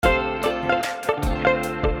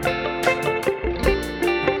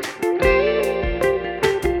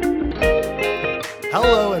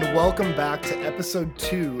welcome back to episode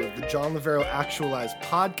 2 of the John Lavero Actualized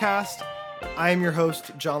podcast. I am your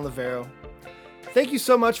host, John Lavero. Thank you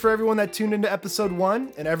so much for everyone that tuned into episode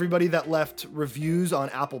 1 and everybody that left reviews on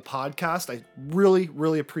Apple Podcast. I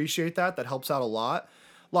really appreciate that. That helps out a lot.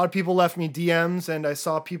 A lot of people left me DMs, and I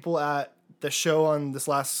saw people at the show on this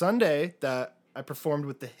last Sunday that I performed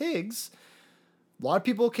with the Higgs. A lot of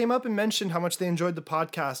people came up and mentioned how much they enjoyed the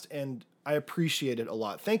podcast, and I appreciate it a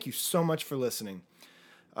lot. Thank you so much for listening.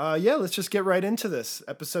 Let's just get right into this,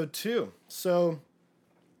 episode 2. So,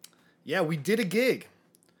 we did a gig.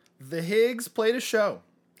 The Higgs played a show.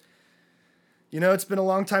 You know, it's been a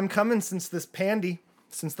long time coming since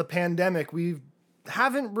the pandemic. We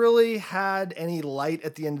haven't really had any light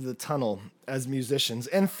at the end of the tunnel as musicians,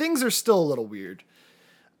 and things are still a little weird.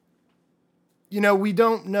 You know, we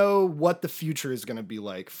don't know what the future is going to be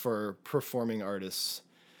like for performing artists,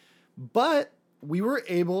 but we were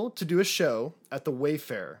able to do a show at the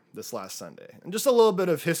Wayfair this last Sunday. And just a little bit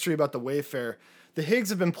of history about the Wayfair. The Higgs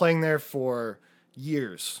have been playing there for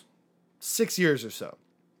years, 6 years or so.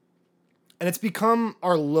 And it's become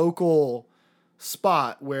our local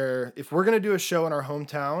spot where if we're going to do a show in our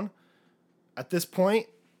hometown, at this point,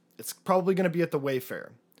 it's probably going to be at the Wayfair.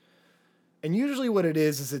 And usually what it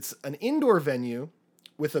is it's an indoor venue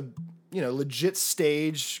with a, legit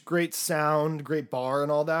stage, great sound, great bar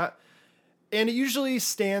and all that. And it usually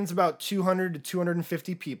stands about 200 to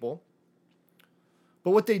 250 people.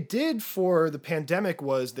 But what they did for the pandemic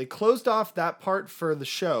was they closed off that part for the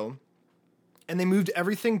show and they moved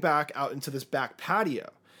everything back out into this back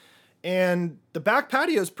patio. And the back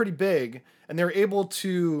patio is pretty big, and they're able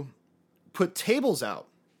to put tables out.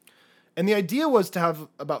 And the idea was to have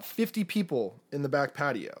about 50 people in the back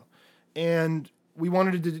patio. And we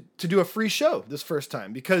wanted to do a free show this first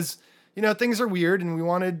time because, things are weird and we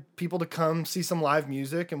wanted people to come see some live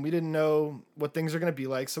music, and we didn't know what things are going to be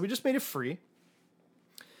like. So we just made it free.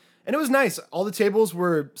 And it was nice. All the tables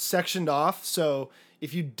were sectioned off. So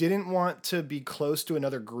if you didn't want to be close to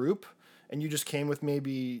another group and you just came with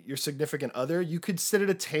maybe your significant other, you could sit at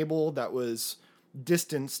a table that was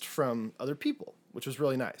distanced from other people, which was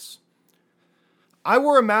really nice. I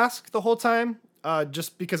wore a mask the whole time,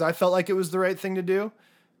 just because I felt like it was the right thing to do.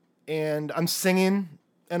 And I'm singing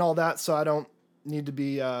and all that, so I don't need to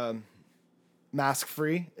be mask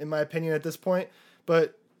free, in my opinion, at this point.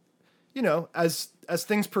 But, as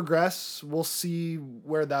things progress, we'll see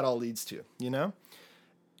where that all leads to,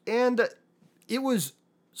 And it was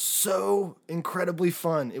so incredibly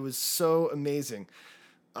fun. It was so amazing.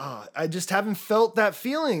 I just haven't felt that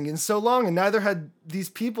feeling in so long, and neither had these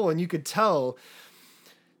people, and you could tell,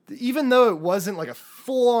 even though it wasn't like a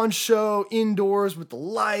full-on show indoors with the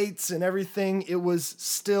lights and everything, it was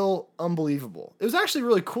still unbelievable. It was actually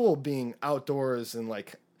really cool being outdoors and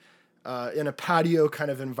in a patio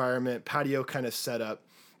kind of environment, patio kind of setup.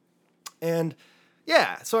 And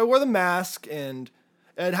so I wore the mask, and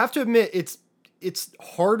I'd have to admit it's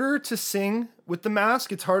harder to sing with the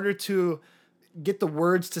mask. It's harder to get the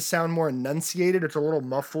words to sound more enunciated. It's a little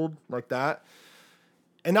muffled like that.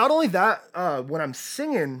 And not only that, when I'm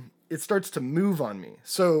singing, it starts to move on me.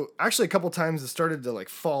 So actually a couple times it started to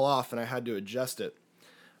fall off and I had to adjust it.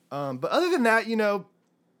 But other than that,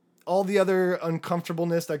 all the other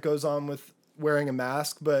uncomfortableness that goes on with wearing a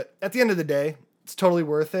mask. But at the end of the day, it's totally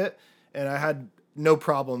worth it. And I had no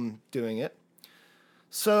problem doing it.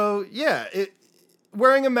 So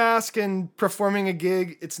wearing a mask and performing a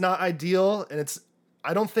gig, it's not ideal. And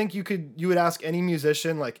I don't think you would ask any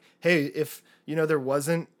musician hey, if there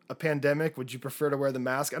wasn't a pandemic, would you prefer to wear the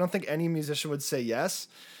mask? I don't think any musician would say yes.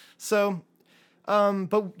 So,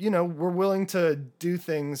 but we're willing to do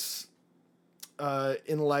things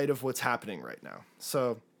in light of what's happening right now.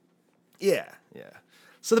 So, yeah.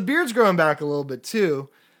 So the beard's growing back a little bit too.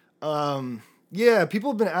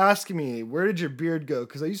 People have been asking me, where did your beard go?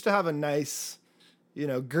 Because I used to have a nice,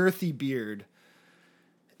 girthy beard.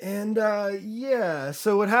 And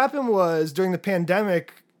so what happened was during the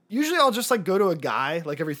pandemic, usually I'll just go to a guy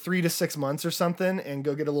every 3 to 6 months or something and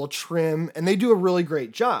go get a little trim, and they do a really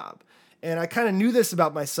great job. And I kind of knew this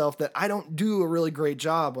about myself, that I don't do a really great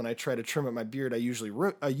job when I try to trim up my beard. I usually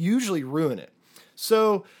ruin it.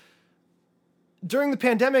 So during the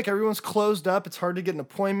pandemic, everyone's closed up. It's hard to get an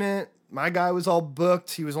appointment. My guy was all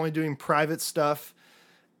booked. He was only doing private stuff.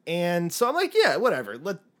 And so I'm whatever.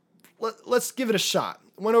 Let's give it a shot.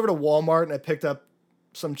 Went over to Walmart and I picked up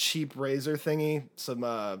some cheap razor thingy, some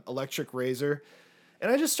electric razor.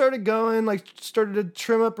 And I just started going, started to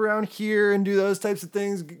trim up around here and do those types of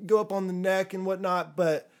things, go up on the neck and whatnot.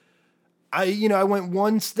 But I went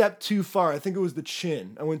one step too far. I think it was the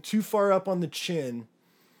chin. I went too far up on the chin.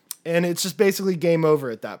 And it's just basically game over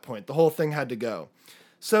at that point. The whole thing had to go.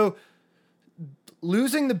 So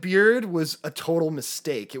losing the beard was a total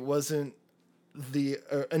mistake. It wasn't the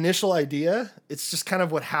initial idea. It's just kind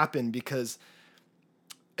of what happened because,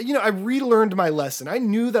 I relearned my lesson. I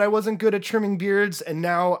knew that I wasn't good at trimming beards, and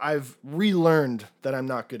now I've relearned that I'm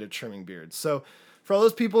not good at trimming beards. So for all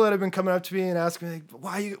those people that have been coming up to me and asking me,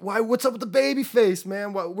 like, why, what's up with the baby face,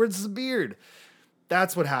 man? Where's the beard?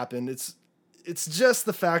 That's what happened. It's just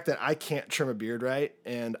the fact that I can't trim a beard right,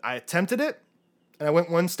 and I attempted it, and I went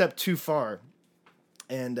one step too far,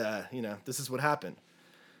 and this is what happened.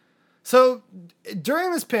 So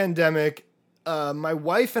during this pandemic, my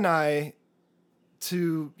wife and I,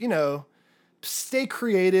 to stay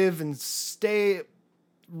creative and stay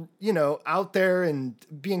out there and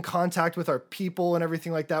be in contact with our people and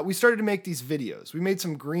everything like that, we started to make these videos. We made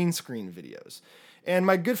some green screen videos. And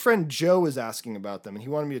my good friend Joe was asking about them, and he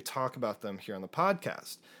wanted me to talk about them here on the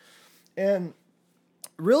podcast. And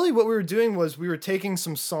really what we were doing was we were taking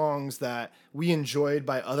some songs that we enjoyed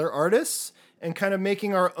by other artists and kind of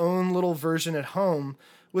making our own little version at home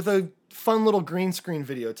with a fun little green screen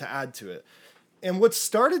video to add to it. And what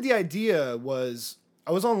started the idea was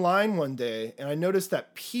I was online one day and I noticed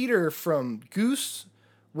that Peter from Goose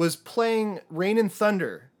was playing Rain and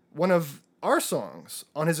Thunder, one of our songs,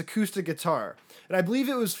 on his acoustic guitar. And I believe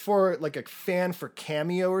it was for like a fan for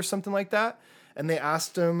Cameo or something like that. And they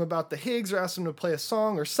asked him about the Higgs or asked him to play a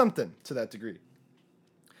song or something to that degree.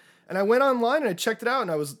 And I went online and I checked it out and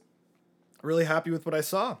I was really happy with what I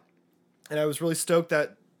saw. And I was really stoked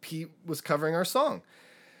that Pete was covering our song.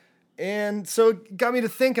 And so it got me to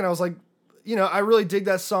think, and I was like, I really dig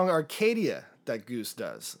that song Arcadia that Goose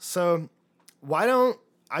does. So why don't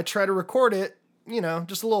I try to record it,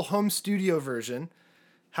 just a little home studio version,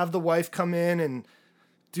 have the wife come in and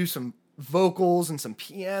do some vocals and some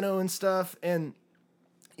piano and stuff. And,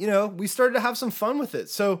 we started to have some fun with it.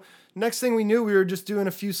 So next thing we knew, we were just doing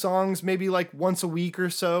a few songs, maybe like once a week or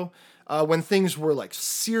so, when things were like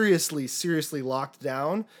seriously locked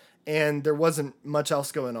down and there wasn't much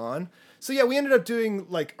else going on. So yeah, we ended up doing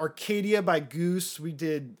like Arcadia by Goose. We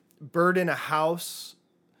did Bird in a House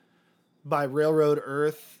by Railroad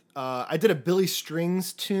Earth. I did a Billy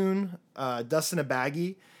Strings tune, Dust in a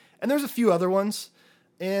Baggie. And there's a few other ones.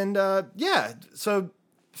 And so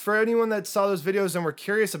for anyone that saw those videos and were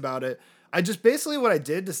curious about it, I just basically what I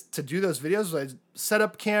did to do those videos was I set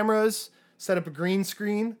up cameras, set up a green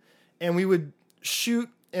screen, and we would shoot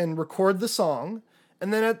and record the song.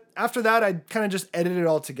 And then after that, I'd kind of just edit it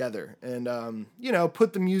all together and,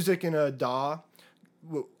 put the music in a DAW.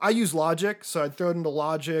 I use Logic, so I'd throw it into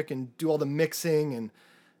Logic and do all the mixing and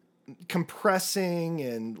compressing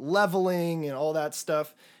and leveling and all that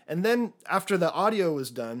stuff. And then after the audio was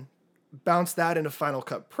done, bounce that into Final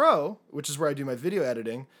Cut Pro, which is where I do my video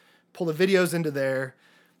editing, pull the videos into there,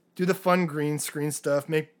 do the fun green screen stuff,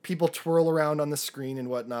 make people twirl around on the screen and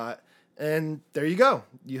whatnot. And there you go.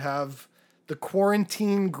 You have the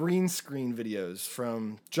quarantine green screen videos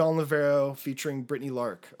from John Lavero featuring Brittany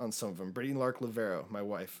Lark on some of them. Brittany Lark Lavero, my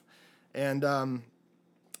wife. And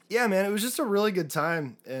yeah, man, it was just a really good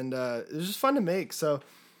time. And it was just fun to make. So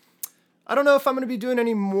I don't know if I'm going to be doing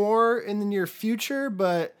any more in the near future,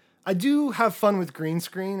 but I do have fun with green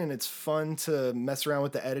screen and it's fun to mess around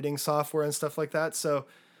with the editing software and stuff like that. So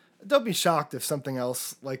don't be shocked if something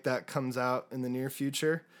else like that comes out in the near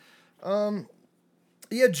future.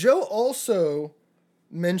 Yeah, Joe also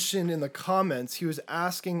mentioned in the comments, he was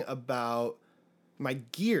asking about my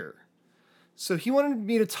gear. So he wanted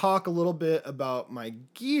me to talk a little bit about my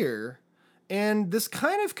gear. And this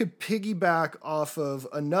kind of could piggyback off of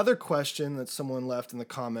another question that someone left in the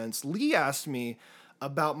comments. Lee asked me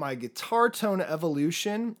about my guitar tone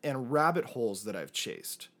evolution and rabbit holes that I've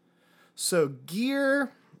chased. So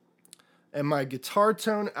gear and my guitar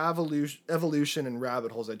tone evolution and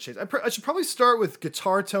rabbit holes I chased. I should probably start with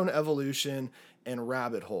guitar tone evolution and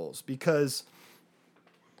rabbit holes because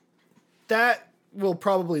that will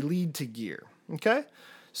probably lead to gear. Okay?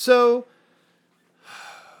 So,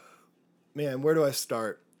 man, where do I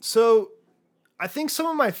start? So, I think some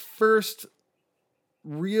of my first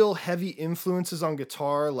real heavy influences on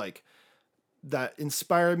guitar, like that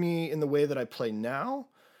inspired me in the way that I play now,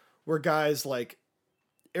 were guys like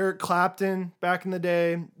Eric Clapton back in the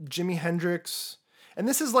day, Jimi Hendrix. And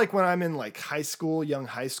this is like when I'm in like high school, young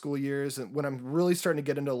high school years, and when I'm really starting to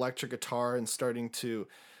get into electric guitar and starting to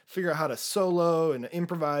figure out how to solo and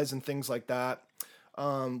improvise and things like that.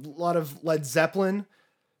 A lot of Led Zeppelin,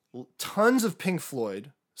 tons of Pink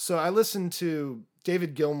Floyd. So I listened to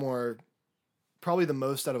David Gilmour probably the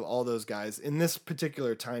most out of all those guys in this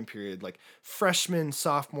particular time period, like freshman,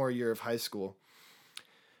 sophomore year of high school.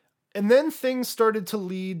 And then things started to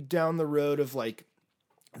lead down the road of like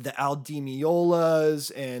the Al Di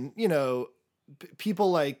Meolas and,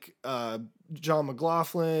 people like John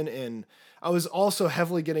McLaughlin. And I was also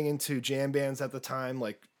heavily getting into jam bands at the time,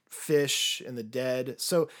 like Fish and the Dead.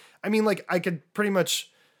 So, I mean, like I could backtrack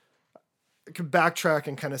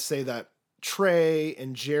and kind of say that Trey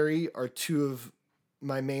and Jerry are two of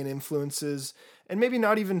my main influences, and maybe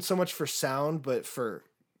not even so much for sound, but for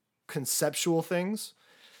conceptual things.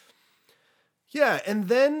 Yeah, and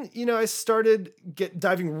then, I started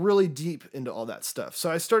diving really deep into all that stuff. So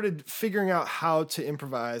I started figuring out how to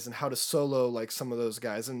improvise and how to solo like some of those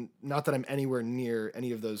guys. And not that I'm anywhere near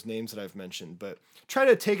any of those names that I've mentioned, but try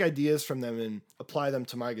to take ideas from them and apply them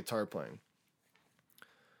to my guitar playing.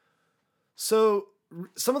 So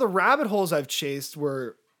some of the rabbit holes I've chased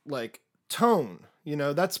were like tone.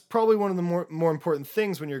 That's probably one of the more important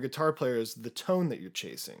things when you're a guitar player is the tone that you're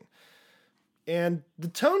chasing. And the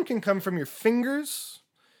tone can come from your fingers,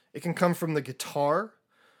 it can come from the guitar,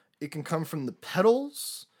 it can come from the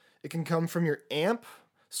pedals, it can come from your amp.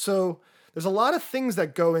 So there's a lot of things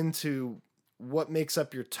that go into what makes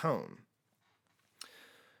up your tone.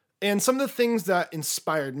 And some of the things that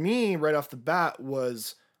inspired me right off the bat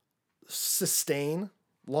was sustain,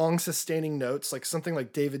 long sustaining notes, like something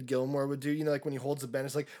like David Gilmour would do, like when he holds the bend,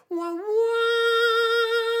 it's like, wah, wah,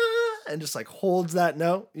 and just like holds that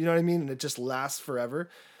note, you know what I mean? And it just lasts forever.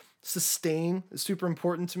 Sustain is super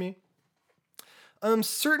important to me.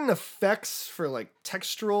 Certain effects for like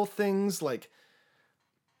textural things, like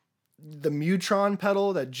the Mutron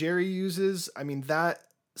pedal that Jerry uses. I mean, that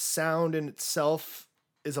sound in itself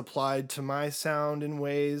is applied to my sound in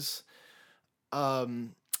ways.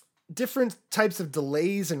 Different types of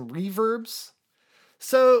delays and reverbs.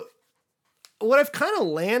 So what I've kind of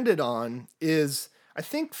landed on is, I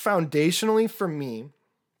think foundationally for me,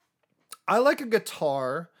 I like a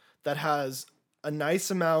guitar that has a nice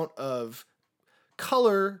amount of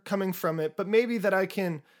color coming from it, but maybe that I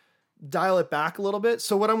can dial it back a little bit.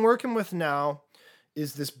 So what I'm working with now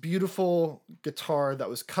is this beautiful guitar that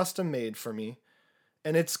was custom made for me.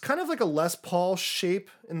 And it's kind of like a Les Paul shape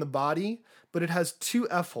in the body, but it has 2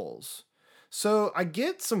 F-holes. So I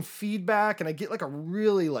get some feedback and I get like a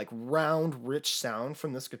really like round, rich sound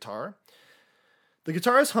from this guitar. The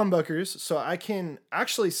guitar has humbuckers, so I can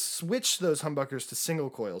actually switch those humbuckers to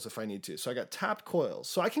single coils if I need to. So I got tapped coils.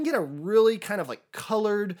 So I can get a really kind of like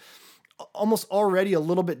colored, almost already a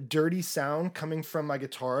little bit dirty sound coming from my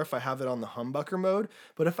guitar if I have it on the humbucker mode.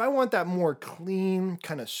 But if I want that more clean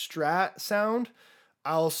kind of Strat sound,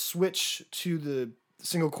 I'll switch to the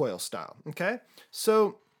single coil style, okay?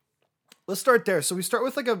 So let's start there. So we start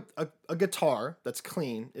with like a guitar that's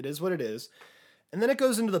clean. It is what it is. And then it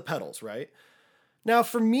goes into the pedals, right? Now,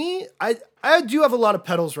 for me, I do have a lot of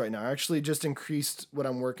pedals right now. I actually just increased what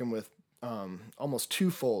I'm working with almost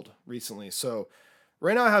twofold recently. So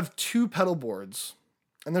right now I have 2 pedal boards,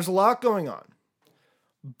 and there's a lot going on.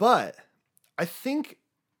 But I think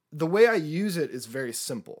the way I use it is very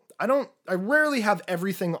simple. I rarely have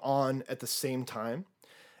everything on at the same time.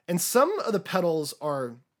 And some of the pedals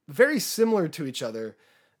are very similar to each other.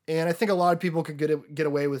 And I think a lot of people could get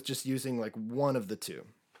away with just using like one of the 2.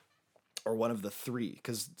 Or one of the 3,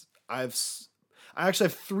 because I actually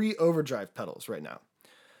have 3 overdrive pedals right now.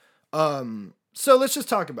 So let's just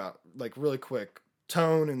talk about like really quick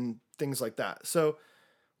tone and things like that. So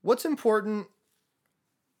what's important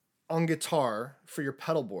on guitar for your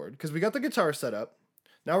pedal board? Because we got the guitar set up.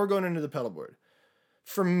 Now we're going into the pedal board.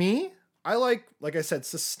 For me, I like I said,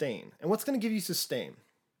 sustain. And what's going to give you sustain?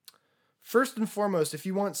 First and foremost, if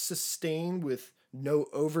you want sustain with no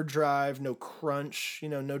overdrive, no crunch,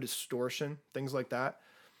 no distortion, things like that,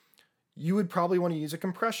 you would probably want to use a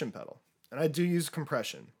compression pedal. And I do use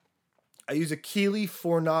compression. I use a Keeley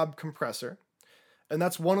 4-knob compressor. And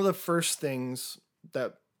that's one of the first things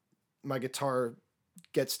that my guitar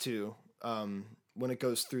gets to when it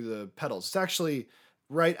goes through the pedals. It's actually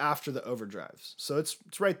right after the overdrives. So it's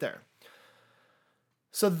right there.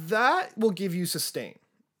 So that will give you sustain.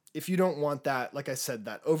 If you don't want that, like I said,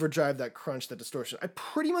 that overdrive, that crunch, that distortion, I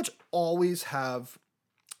pretty much always have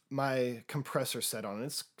my compressor set on.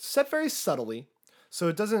 It's set very subtly, so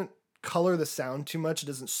it doesn't color the sound too much. It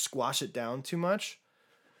doesn't squash it down too much.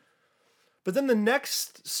 But then the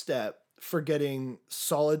next step for getting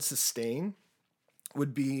solid sustain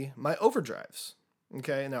would be my overdrives.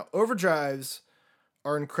 Okay, now overdrives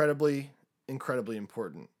are incredibly, incredibly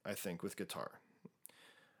important, I think, with guitar.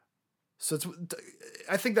 So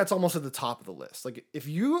I think that's almost at the top of the list. Like if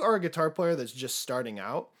you are a guitar player that's just starting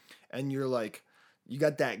out and you're like, you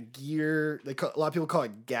got that gear, a lot of people call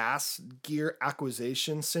it gear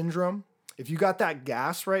acquisition syndrome. If you got that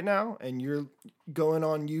gas right now and you're going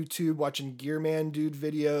on YouTube watching Gearman Dude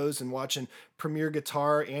videos and watching Premier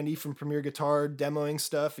Guitar, Andy from Premier Guitar demoing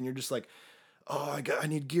stuff, and you're just like, oh, I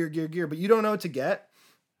need gear, but you don't know what to get,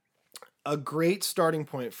 a great starting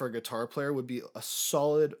point for a guitar player would be a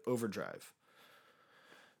solid overdrive.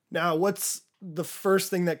 Now, what's the first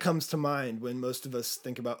thing that comes to mind when most of us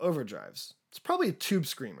think about overdrives? It's probably a tube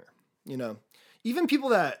screamer. You know, even people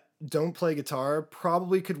that don't play guitar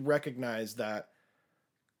probably could recognize that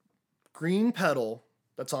green pedal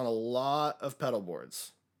that's on a lot of pedal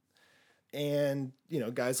boards. And, you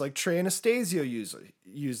know, guys like Trey Anastasio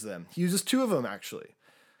use them. He uses two of them, actually.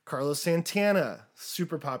 Carlos Santana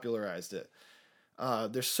super popularized it.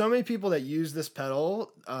 There's so many people that use this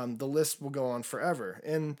pedal. The list will go on forever.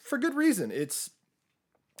 And for good reason. It's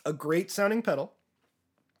a great sounding pedal.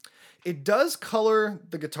 It does color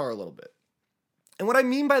the guitar a little bit. And what I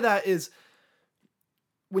mean by that is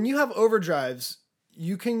when you have overdrives,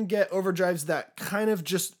 you can get overdrives that kind of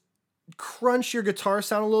just crunch your guitar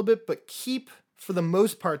sound a little bit, but keep, for the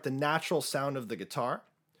most part, the natural sound of the guitar.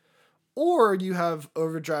 Or you have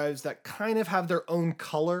overdrives that kind of have their own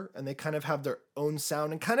color and they kind of have their own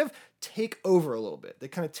sound and kind of take over a little bit. They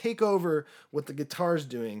kind of take over what the guitar's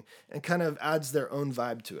doing and kind of adds their own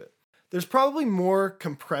vibe to it. There's probably more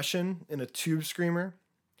compression in a tube screamer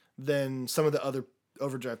than some of the other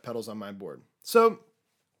overdrive pedals on my board. So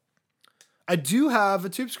I do have a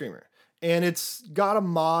tube screamer, and it's got a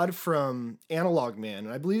mod from Analog Man,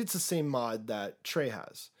 and I believe it's the same mod that Trey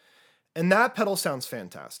has. And that pedal sounds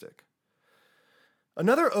fantastic.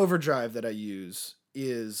 Another overdrive that I use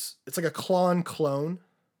it's like a Klon clone.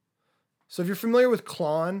 So if you're familiar with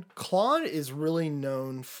Klon is really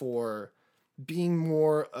known for being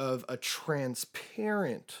more of a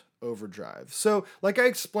transparent overdrive. So like I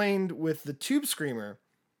explained with the tube screamer,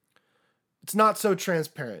 it's not so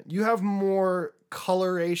transparent. You have more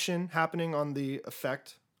coloration happening on the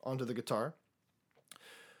effect onto the guitar.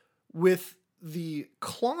 With the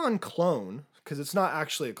Klon clone, because it's not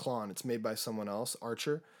actually a Klon, it's made by someone else,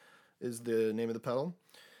 Archer is the name of the pedal.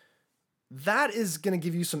 That is going to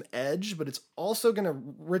give you some edge, but it's also going to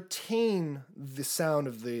retain the sound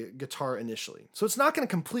of the guitar initially. So it's not going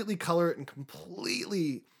to completely color it and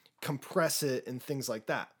completely compress it and things like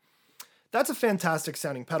that. That's a fantastic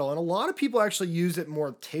sounding pedal, and a lot of people actually use it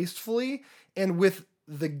more tastefully and with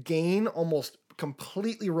the gain almost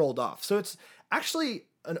completely rolled off. So it's actually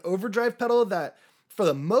an overdrive pedal that, for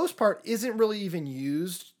the most part, isn't really even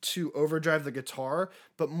used to overdrive the guitar,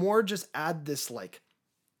 but more just add this like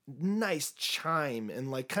nice chime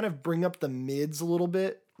and like kind of bring up the mids a little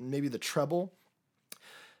bit, maybe the treble.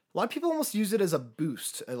 A lot of people almost use it as a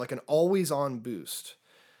boost, like an always on boost.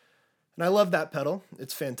 And I love that pedal.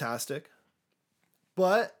 It's fantastic.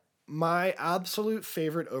 But my absolute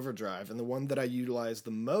favorite overdrive, and the one that I utilize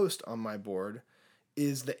the most on my board,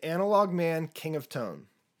 is the Analog Man King of Tone.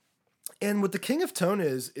 And what the King of Tone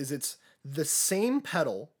is it's the same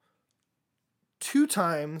pedal 2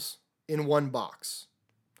 times in one box.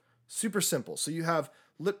 Super simple. So you have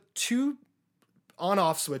 2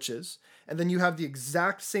 on-off switches, and then you have the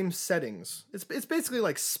exact same settings. It's basically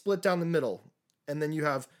like split down the middle, and then you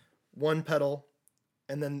have one pedal,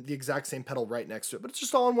 and then the exact same pedal right next to it. But it's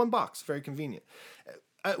just all in one box. Very convenient.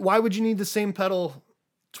 Why would you need the same pedal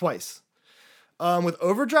twice? With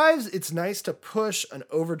overdrives, it's nice to push an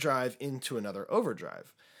overdrive into another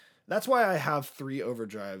overdrive. That's why I have 3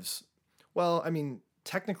 overdrives. Well, I mean,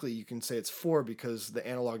 technically you can say it's 4 because the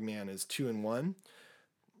Analog Man is 2 in 1.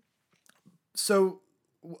 So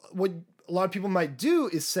what a lot of people might do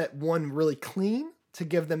is set one really clean to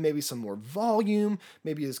give them maybe some more volume,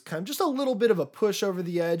 maybe is kind of just a little bit of a push over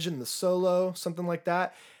the edge in the solo, something like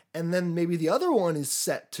that. And then maybe the other one is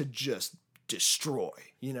set to just destroy.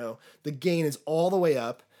 You know, the gain is all the way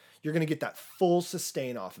up. You're going to get that full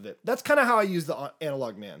sustain off of it. That's kind of how I use the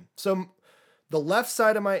Analog Man. So the left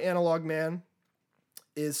side of my Analog Man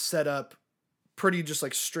is set up pretty just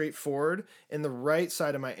like straightforward, and the right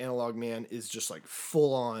side of my Analog Man is just like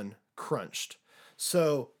full on crunched.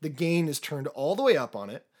 So the gain is turned all the way up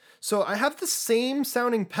on it. So I have the same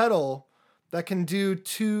sounding pedal that can do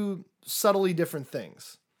 2 subtly different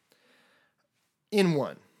things in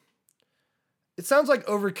one. It sounds like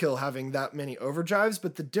overkill having that many overdrives,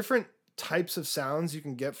 but the different types of sounds you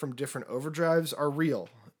can get from different overdrives are real.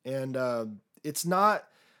 And it's not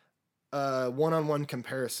a one-on-one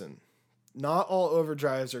comparison. Not all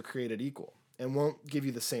overdrives are created equal and won't give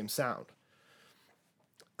you the same sound.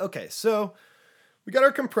 Okay, so we got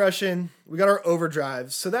our compression, we got our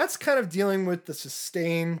overdrives. So that's kind of dealing with the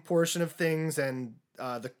sustain portion of things and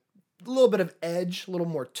the little bit of edge, a little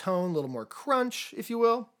more tone, a little more crunch, if you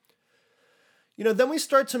will. Then we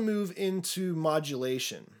start to move into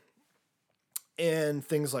modulation and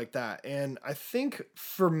things like that. And I think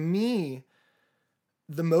for me,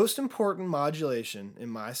 the most important modulation in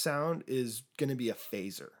my sound is going to be a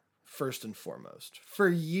phaser, first and foremost. For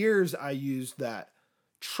years, I used that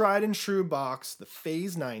tried and true box, the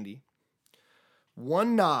Phase 90,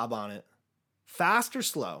 one knob on it, fast or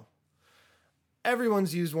slow.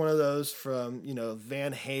 Everyone's used one of those, from,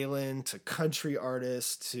 Van Halen to country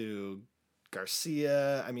artists to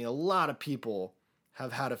Garcia. I mean, a lot of people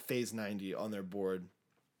have had a Phase 90 on their board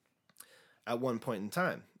at one point in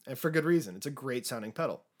time, and for good reason. It's a great sounding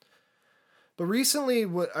pedal. But recently,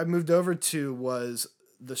 what I moved over to was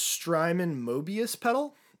the Strymon Mobius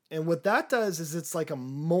pedal, and what that does is it's like a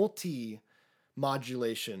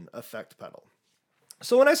multi-modulation effect pedal.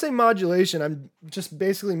 So when I say modulation, I'm just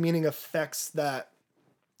basically meaning effects that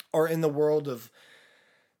are in the world of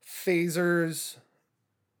phasers,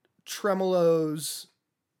 tremolos,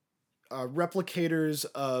 replicators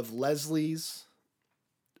of Leslie's,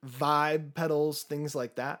 vibe pedals, things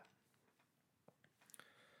like that.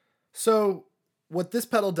 So what this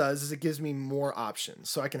pedal does is it gives me more options.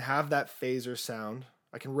 So I can have that phaser sound.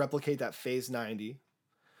 I can replicate that Phase 90.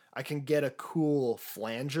 I can get a cool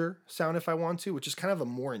flanger sound if I want to, which is kind of a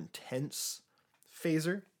more intense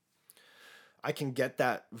phaser. I can get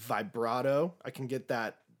that vibrato. I can get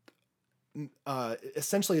that,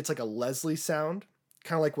 essentially it's like a Leslie sound,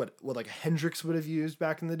 kind of like what like Hendrix would have used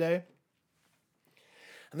back in the day.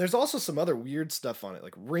 And there's also some other weird stuff on it,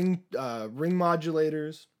 like ring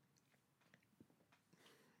modulators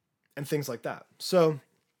and things like that. So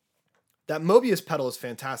that Mobius pedal is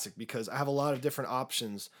fantastic because I have a lot of different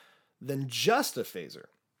options than just a phaser.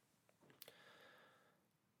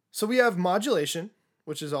 So we have modulation,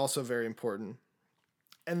 which is also very important.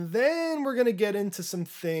 And then we're going to get into some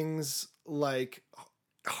things like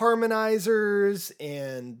harmonizers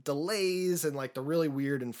and delays and like the really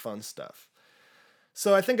weird and fun stuff.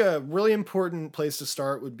 So I think a really important place to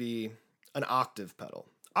start would be an octave pedal.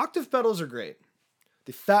 Octave pedals are great.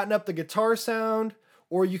 They fatten up the guitar sound,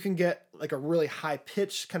 or you can get like a really high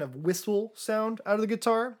pitched kind of whistle sound out of the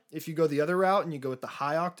guitar if you go the other route and you go with the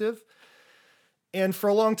high octave. And for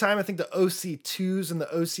a long time, I think the OC2s and the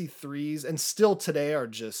OC3s, and still today, are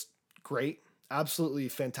just great. Absolutely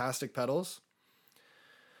fantastic pedals.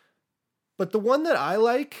 But the one that I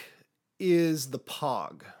like is the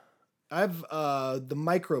Pog. I have the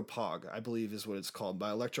Micro Pog, I believe is what it's called,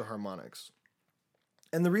 by Electro Harmonix.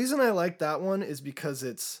 And the reason I like that one is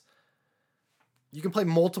because you can play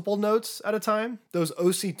multiple notes at a time. Those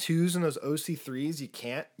OC2s and those OC3s, you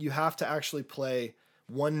can't. You have to actually play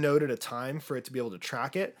one note at a time for it to be able to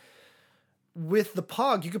track it. With the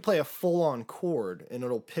Pog, you could play a full-on chord and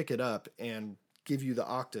it'll pick it up and give you the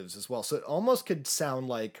octaves as well. So it almost could sound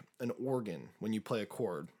like an organ when you play a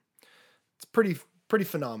chord. It's pretty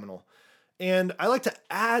phenomenal. And I like to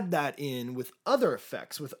add that in with other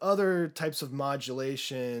effects, with other types of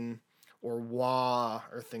modulation or wah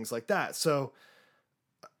or things like that. So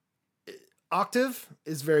octave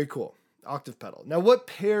is very cool. Octave pedal. Now, what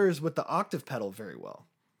pairs with the octave pedal very well?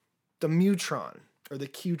 The Mutron or the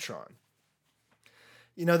Qtron.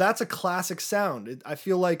 That's a classic sound. I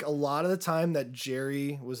feel like a lot of the time that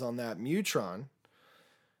Jerry was on that Mutron,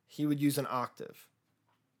 he would use an octave.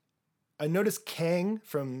 I noticed Kang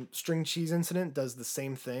from String Cheese Incident does the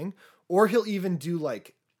same thing, or he'll even do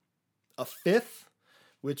like a fifth,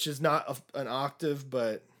 which is not an octave,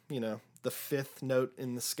 but the fifth note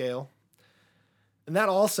in the scale. And that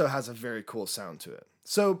also has a very cool sound to it.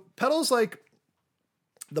 So pedals like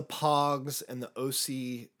the Pogs and the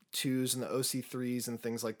OC2s and the OC3s and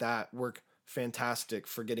things like that work fantastic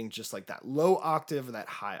for getting just like that low octave or that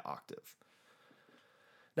high octave.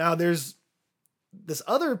 Now there's this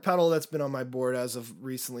other pedal that's been on my board as of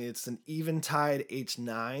recently. It's an Eventide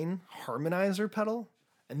H9 harmonizer pedal.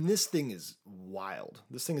 And this thing is wild.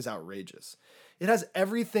 This thing is outrageous. It has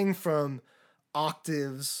everything from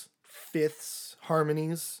octaves, fifths,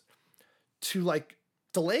 harmonies, to like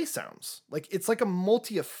delay sounds. Like it's like a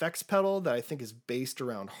multi-effects pedal that I think is based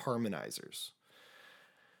around harmonizers.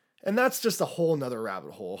 And that's just a whole nother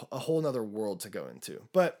rabbit hole, a whole nother world to go into.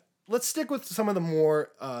 But let's stick with some of the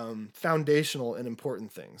more foundational and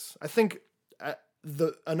important things. I think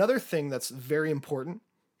another thing that's very important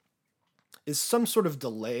is some sort of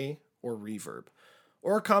delay or reverb,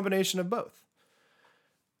 or a combination of both.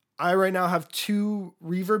 I right now have 2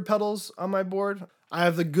 reverb pedals on my board. I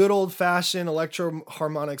have the good old-fashioned Electro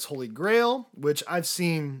Harmonix Holy Grail, which I've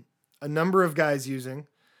seen a number of guys using.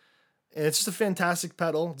 And it's just a fantastic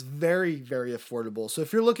pedal. It's very, very affordable. So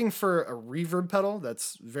if you're looking for a reverb pedal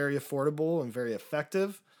that's very affordable and very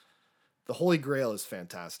effective, The Holy Grail is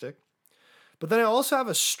fantastic. But then I also have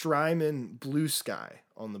a Strymon Blue Sky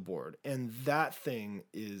on the board, and that thing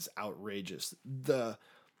is outrageous. The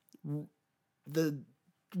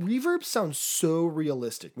reverb sounds so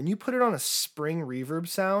realistic. When you put it on a spring reverb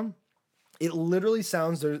sound, it literally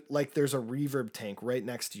sounds like there's a reverb tank right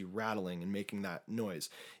next to you rattling and making that noise.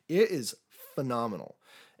 It is phenomenal.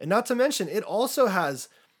 And not to mention, it also has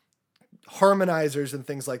harmonizers and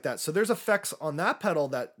things like that. So there's effects on that pedal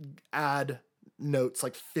that add notes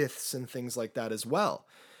like fifths and things like that as well.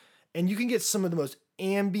 And you can get some of the most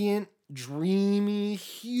ambient, dreamy,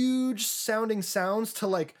 huge sounding sounds to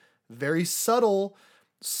like very subtle,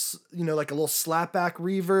 like a little slapback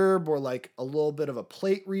reverb or like a little bit of a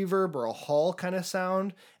plate reverb or a hall kind of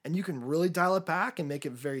sound. And you can really dial it back and make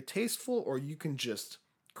it very tasteful, or you can just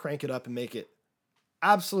crank it up and make it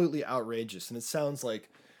absolutely outrageous. And it sounds like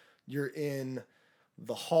you're in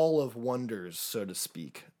the Hall of Wonders, so to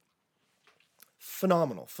speak.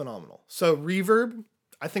 Phenomenal. So reverb,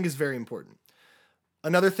 I think, is very important.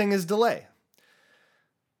 Another thing is delay.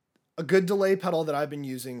 A good delay pedal that I've been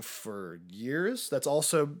using for years, that's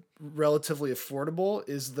also relatively affordable,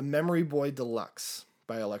 is the Memory Boy Deluxe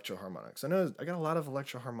by Electro Harmonix. I know I got a lot of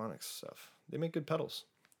Electro Harmonix stuff. They make good pedals.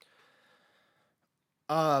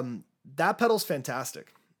 That pedal's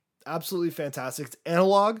fantastic. Absolutely fantastic. It's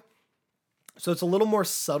analog, so it's a little more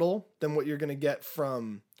subtle than what you're going to get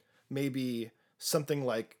from maybe something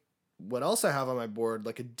like what else I have on my board,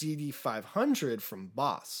 like a DD500 from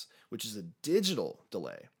Boss, which is a digital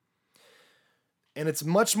delay. And it's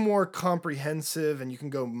much more comprehensive, and you can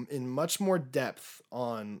go in much more depth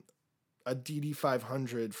on a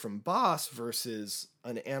DD500 from Boss versus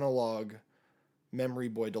an analog Memory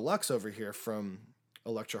Boy Deluxe over here from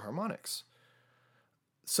Electro Harmonix.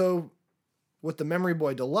 So with the Memory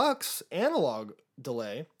Boy Deluxe analog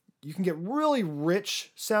delay, you can get really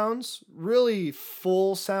rich sounds, really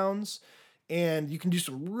full sounds, and you can do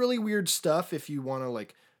some really weird stuff if you want to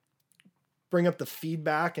like bring up the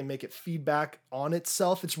feedback and make it feedback on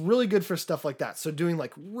itself. It's really good for stuff like that. So doing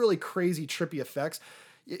like really crazy trippy effects.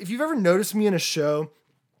 If you've ever noticed me in a show,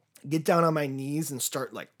 get down on my knees and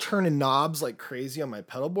start like turning knobs like crazy on my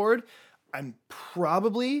pedal board, I'm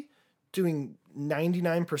probably doing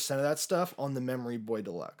 99% of that stuff on the Memory Boy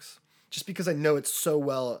Deluxe, just because I know it so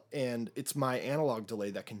well and it's my analog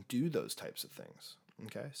delay that can do those types of things.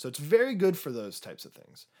 Okay, so it's very good for those types of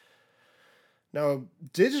things. Now,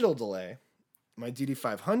 digital delay, my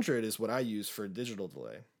DD500 is what I use for digital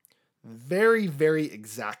delay. Very, very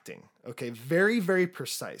exacting. Okay, very, very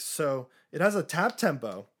precise. So it has a tap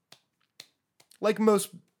tempo, like most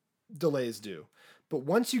delays do. But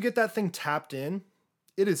once you get that thing tapped in,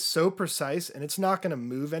 it is so precise and it's not going to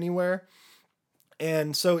move anywhere.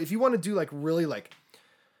 And so if you want to do like really like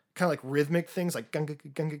kind of like rhythmic things like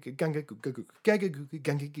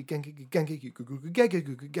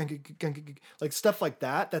like stuff like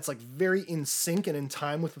that, that's like very in sync and in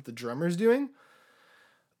time with what the drummer's doing,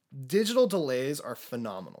 digital delays are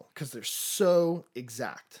phenomenal because they're so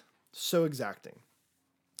exact, so exacting.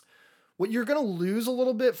 What you're going to lose a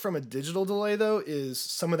little bit from a digital delay, though, is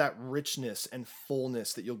some of that richness and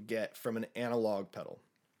fullness that you'll get from an analog pedal.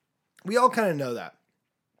 We all kind of know that.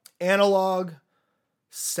 Analog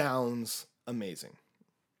sounds amazing.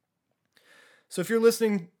 So if you're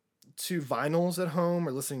listening to vinyls at home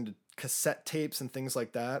or listening to cassette tapes and things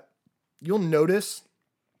like that, you'll notice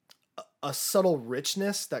a subtle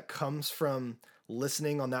richness that comes from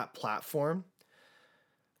listening on that platform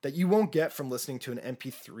that you won't get from listening to an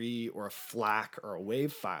MP3 or a FLAC or a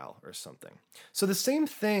WAV file or something. So the same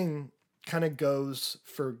thing kind of goes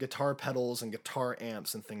for guitar pedals and guitar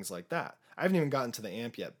amps and things like that. I haven't even gotten to the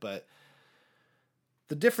amp yet, but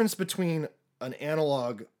the difference between an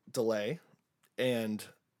analog delay and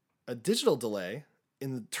a digital delay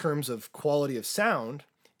in terms of quality of sound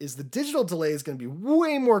is the digital delay is going to be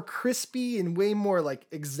way more crispy and way more like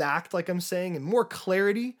exact, like I'm saying, and more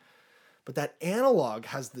clarity. But that analog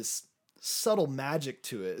has this subtle magic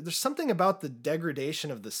to it. There's something about the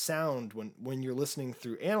degradation of the sound when you're listening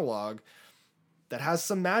through analog that has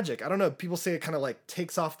some magic. I don't know. People say it kind of like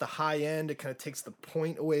takes off the high end. It kind of takes the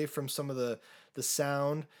point away from some of the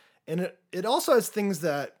sound. And it also has things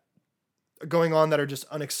that are going on that are just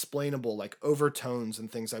unexplainable, like overtones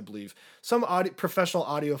and things, I believe. Some professional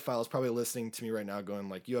audiophiles probably listening to me right now going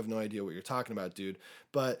like, you have no idea what you're talking about, dude.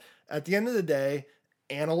 But at the end of the day,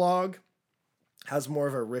 analog has more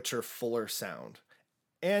of a richer, fuller sound.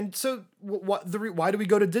 And so why do we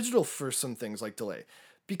go to digital for some things like delay?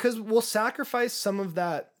 Because we'll sacrifice some of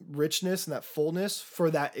that richness and that fullness for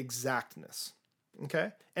that exactness.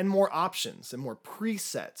 Okay, and more options and more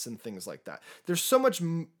presets and things like that. There's so much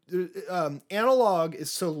analog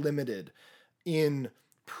is so limited in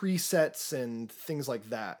presets and things like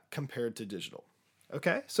that compared to digital.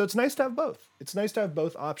 Okay, so it's nice to have both. It's nice to have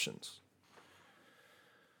both options.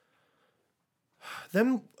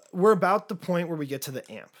 Then we're about the point where we get to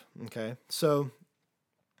the amp. Okay, so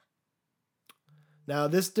now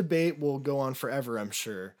this debate will go on forever, I'm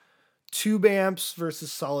sure. Tube amps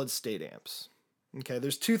versus solid state amps. Okay,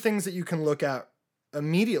 there's two things that you can look at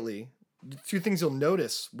immediately. Two things you'll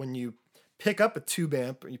notice when you pick up a tube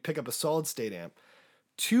amp or you pick up a solid state amp.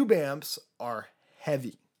 Tube amps are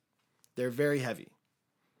heavy. They're very heavy.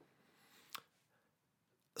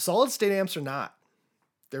 Solid state amps are not.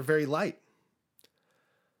 They're very light.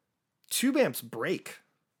 Tube amps break.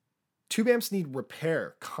 Tube amps need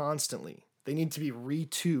repair constantly. They need to be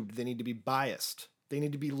retubed. They need to be biased. They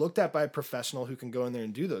need to be looked at by a professional who can go in there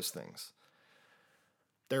and do those things.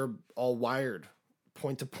 They're all wired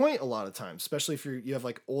point to point a lot of times, especially if you have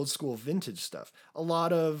like old school vintage stuff. A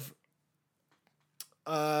lot of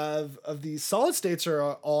these solid states are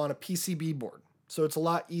all on a PCB board. So it's a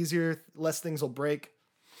lot easier, less things will break.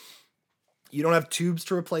 You don't have tubes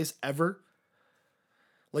to replace ever.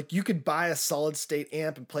 Like you could buy a solid state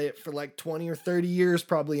amp and play it for like 20 or 30 years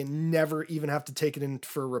probably and never even have to take it in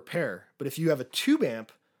for repair. But if you have a tube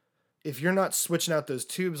amp, if you're not switching out those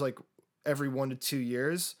tubes like every 1 to 2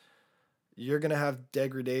 years, you're going to have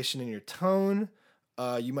degradation in your tone.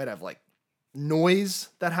 You might have like noise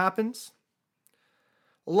that happens.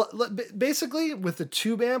 Basically, with the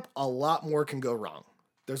tube amp, a lot more can go wrong.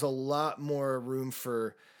 There's a lot more room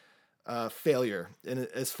for failure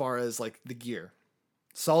as far as like the gear.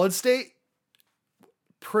 Solid state,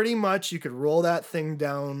 pretty much you could roll that thing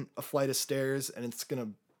down a flight of stairs and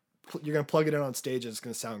you're going to plug it in on stage and it's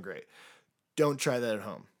going to sound great. Don't try that at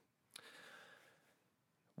home.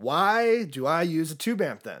 Why do I use a tube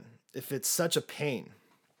amp then? If it's such a pain,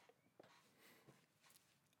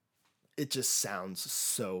 it just sounds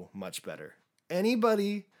so much better.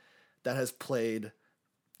 Anybody that has played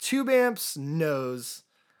tube amps knows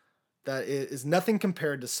that it is nothing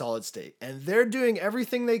compared to solid state. And they're doing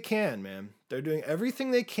everything they can, man. They're doing everything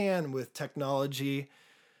they can with technology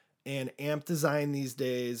and amp design these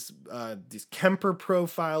days. These Kemper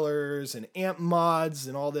profilers and amp mods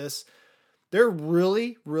and all this. They're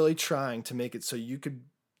really, really trying to make it so you could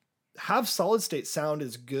have solid state sound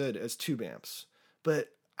as good as tube amps. But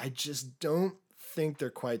I just don't think they're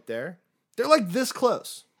quite there. They're like this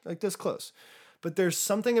close. But there's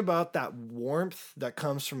something about that warmth that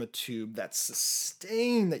comes from a tube, that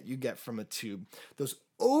sustain that you get from a tube, those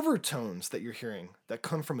overtones that you're hearing that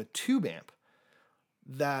come from a tube amp,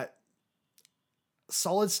 that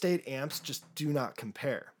solid state amps just do not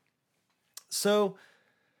compare. So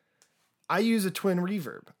I use a twin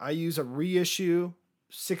reverb. I use a reissue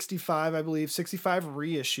 65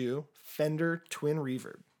 reissue Fender twin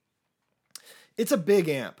reverb. It's a big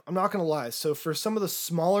amp. I'm not going to lie. So for some of the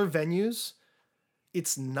smaller venues,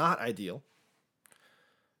 it's not ideal.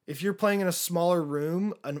 If you're playing in a smaller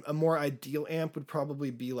room, a more ideal amp would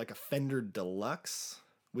probably be like a Fender Deluxe,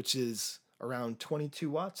 which is around 22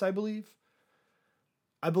 watts, I believe.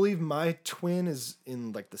 I believe my twin is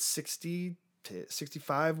in like the 60 to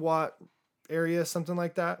 65 watt area, something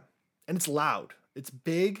like that. And it's loud. It's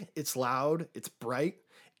big, it's loud, it's bright.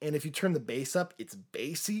 And if you turn the bass up, it's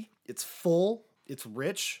bassy, it's full, it's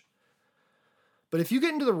rich. But if you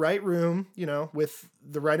get into the right room, with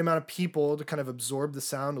the right amount of people to kind of absorb the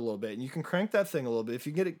sound a little bit, and you can crank that thing a little bit, if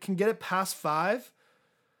you can get it past 5,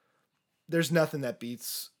 there's nothing that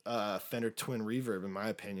beats Fender Twin Reverb, in my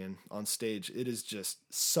opinion, on stage. It is just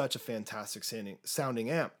such a fantastic sounding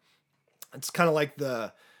amp. It's kind of like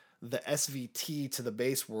the SVT to the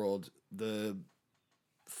bass world. The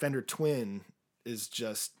Fender Twin is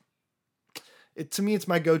just... to me, it's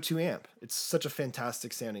my go-to amp. It's such a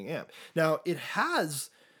fantastic sounding amp. Now, it has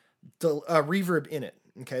the reverb in it.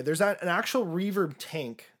 Okay, there's an actual reverb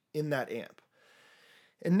tank in that amp.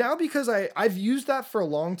 And now, because I've used that for a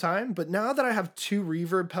long time, but now that I have 2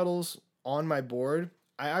 reverb pedals on my board,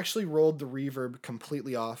 I actually rolled the reverb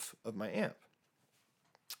completely off of my amp.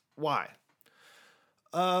 Why?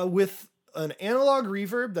 With an analog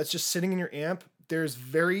reverb that's just sitting in your amp, there's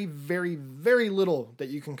very, very, very little that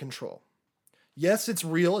you can control. Yes, it's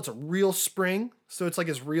real. It's a real spring, so it's like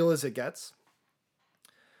as real as it gets.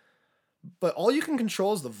 But all you can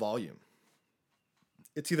control is the volume.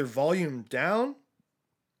 It's either volume down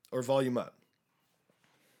or volume up.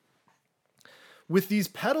 With these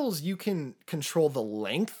pedals, you can control the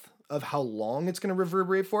length of how long it's going to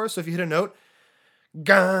reverberate for. So if you hit a note,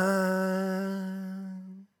 gah,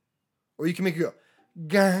 or you can make it go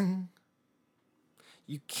gang.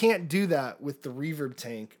 You can't do that with the reverb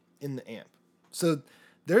tank in the amp. So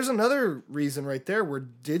there's another reason right there where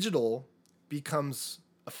digital becomes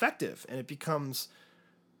effective and it becomes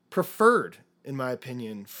preferred, in my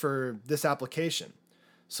opinion, for this application.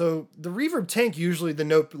 So the reverb tank, usually the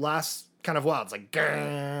note lasts kind of wild. It's like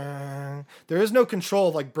gang. There is no control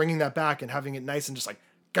of like bringing that back and having it nice and just like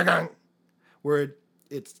gang, where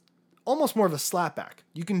it's almost more of a slapback.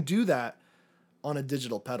 You can do that on a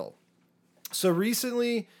digital pedal. So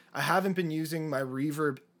recently, I haven't been using my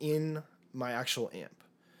reverb in my actual amp.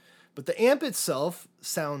 But the amp itself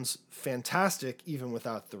sounds fantastic even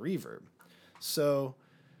without the reverb. So,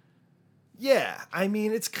 yeah, I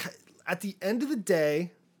mean, it's at the end of the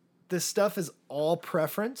day, this stuff is all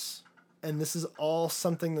preference, and this is all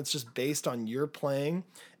something that's just based on your playing.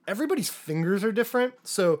 Everybody's fingers are different,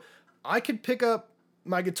 so I could pick up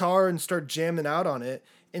my guitar and start jamming out on it,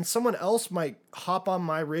 and someone else might hop on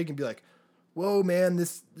my rig and be like, whoa, man,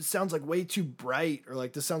 this sounds like way too bright, or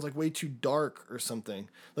like this sounds like way too dark or something.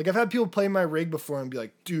 Like I've had people play my rig before and be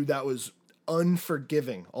like, dude, that was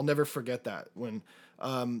unforgiving. I'll never forget that. When,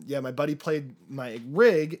 my buddy played my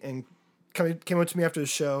rig and came up to me after the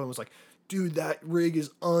show and was like, dude, that rig is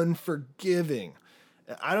unforgiving.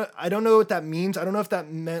 I don't know what that means. I don't know if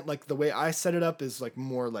that meant like the way I set it up is like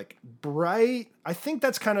more like bright. I think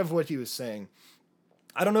that's kind of what he was saying.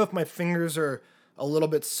 I don't know if my fingers are a little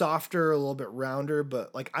bit softer, a little bit rounder,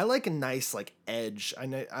 but like I like a nice like edge.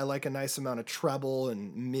 I like a nice amount of treble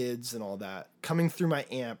and mids and all that coming through my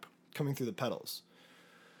amp, coming through the pedals.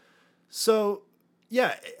 So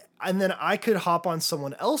yeah, and then I could hop on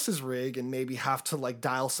someone else's rig and maybe have to like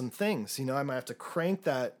dial some things. You know, I might have to crank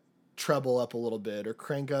that treble up a little bit or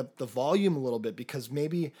crank up the volume a little bit because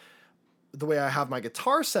maybe the way I have my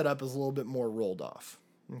guitar set up is a little bit more rolled off.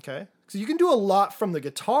 Okay. So you can do a lot from the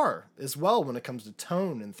guitar as well when it comes to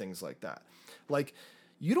tone and things like that. Like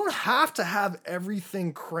you don't have to have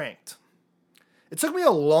everything cranked. It took me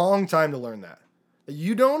a long time to learn that.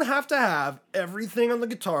 You don't have to have everything on the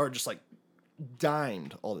guitar just like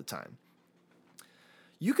dimed all the time.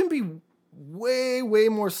 You can be way, way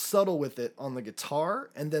more subtle with it on the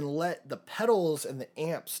guitar and then let the pedals and the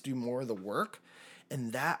amps do more of the work.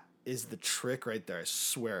 And that is the trick right there. I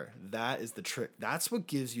swear, that is the trick. That's what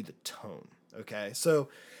gives you the tone. Okay. So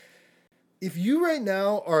if you right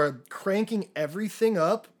now are cranking everything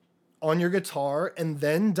up on your guitar and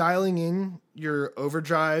then dialing in your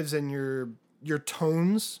overdrives and your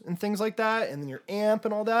tones and things like that, and then your amp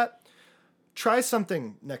and all that, try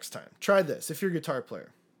something next time. Try this. If you're a guitar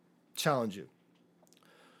player, challenge you.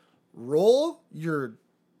 Roll your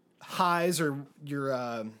highs or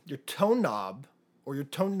your tone knob or your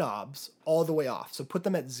tone knobs all the way off. So put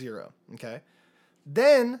them at 0, okay?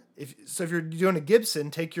 Then, if you're doing a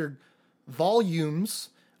Gibson, take your volumes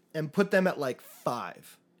and put them at like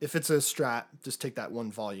 5. If it's a Strat, just take that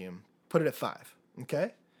one volume, put it at 5,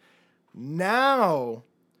 okay? Now,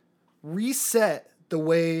 reset the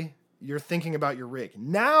way you're thinking about your rig.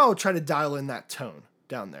 Now try to dial in that tone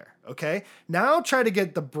down there, okay? Now try to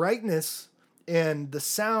get the brightness and the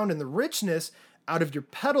sound and the richness out of your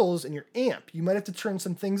pedals and your amp. You might have to turn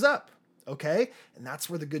some things up, okay? And that's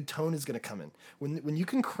where the good tone is going to come in. When you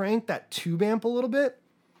can crank that tube amp a little bit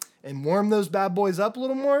and warm those bad boys up a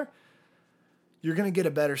little more, you're going to get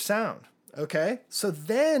a better sound, okay? So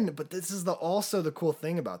then, but this is also the cool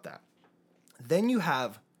thing about that. Then you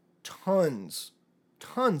have tons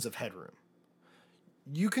of headroom.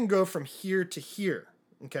 You can go from here to here,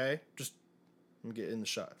 okay? Just let me get in the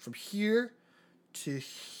shot. From here to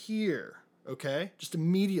here, okay? Just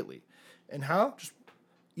immediately. And how? Just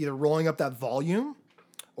either rolling up that volume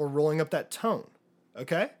or rolling up that tone,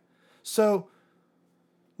 okay? So,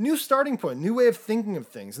 new starting point, new way of thinking of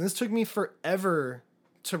things. And this took me forever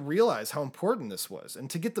to realize how important this was. And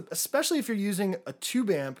to get especially if you're using a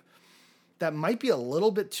tube amp that might be a little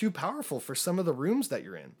bit too powerful for some of the rooms that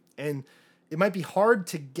you're in. And it might be hard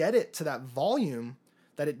to get it to that volume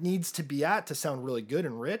that it needs to be at to sound really good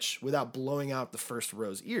and rich without blowing out the first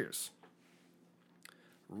row's ears.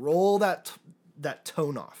 Roll that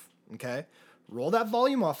tone off, okay? Roll that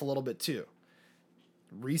volume off a little bit too.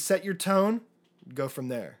 Reset your tone, go from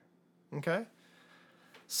there, okay?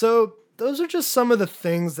 So those are just some of the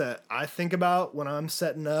things that I think about when I'm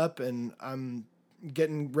setting up and I'm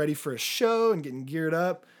getting ready for a show and getting geared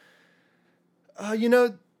up.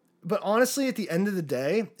 But honestly, at the end of the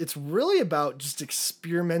day, it's really about just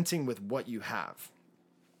experimenting with what you have.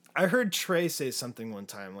 I heard Trey say something one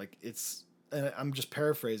time, and I'm just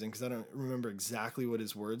paraphrasing because I don't remember exactly what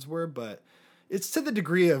his words were, but it's to the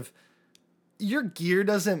degree of your gear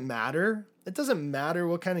doesn't matter it doesn't matter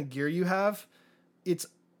what kind of gear you have. It's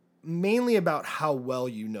mainly about how well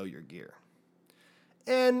you know your gear.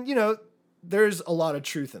 And, there's a lot of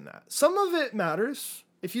truth in that. Some of it matters.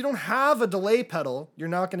 If you don't have a delay pedal, you're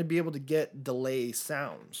not going to be able to get delay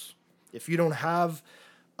sounds. If you don't have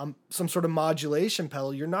some sort of modulation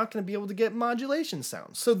pedal, you're not going to be able to get modulation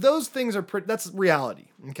sounds. So those things are that's reality,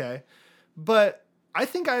 okay? But I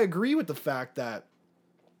think I agree with the fact that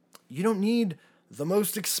you don't need the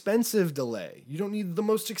most expensive delay. You don't need the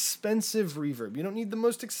most expensive reverb. You don't need the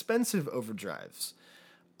most expensive overdrives.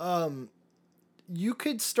 You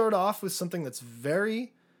could start off with something that's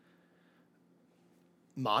very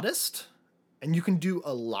modest, and you can do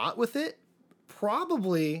a lot with it.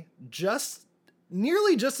 Probably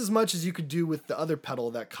nearly just as much as you could do with the other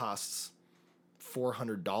pedal that costs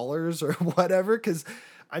 $400 or whatever. Because,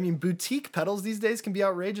 boutique pedals these days can be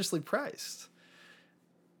outrageously priced.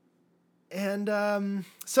 And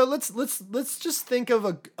so let's just think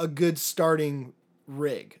of a good starting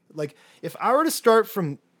rig. Like, if I were to start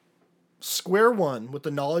from square one with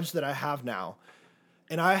the knowledge that I have now,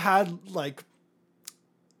 and I had like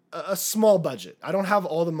a small budget. I don't have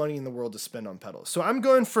all the money in the world to spend on pedals. So I'm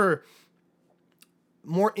going for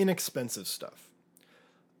more inexpensive stuff.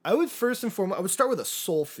 I would first and foremost, I would start with a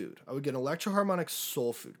Soul Food. I would get an Electro-Harmonix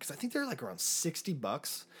Soul Food because I think they're like around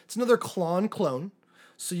 $60. It's another Klon clone.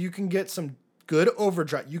 So you can get some good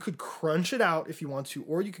overdrive. You could crunch it out if you want to,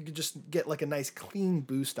 or you could just get like a nice clean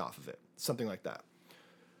boost off of it. Something like that.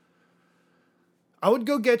 I would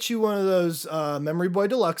go get you one of those Memory Boy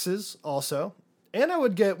Deluxes also. And I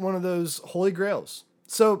would get one of those Holy Grails.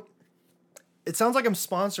 So it sounds like I'm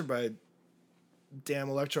sponsored by damn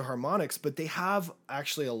Electro-Harmonix, but they have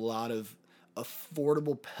actually a lot of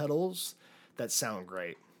affordable pedals that sound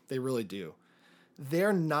great. They really do.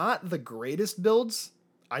 They're not the greatest builds.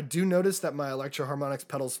 I do notice that my Electro-Harmonix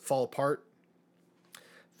pedals fall apart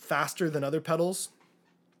faster than other pedals.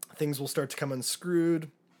 Things will start to come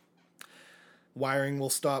unscrewed. Wiring will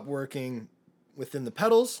stop working within the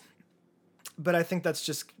pedals. But I think that's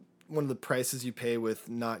just one of the prices you pay with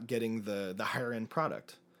not getting the higher end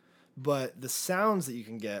product. But the sounds that you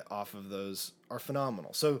can get off of those are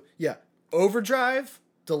phenomenal. So yeah, overdrive,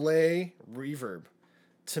 delay, reverb,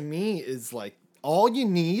 to me is like all you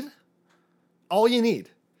need.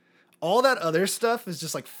 All that other stuff is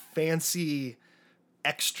just like fancy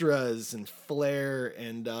extras and flair.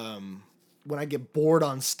 And when I get bored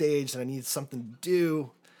on stage and I need something to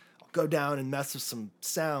do, I'll go down and mess with some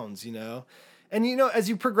sounds, And, as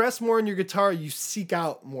you progress more in your guitar, you seek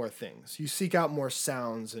out more things. You seek out more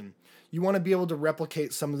sounds, and you want to be able to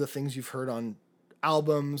replicate some of the things you've heard on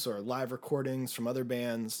albums or live recordings from other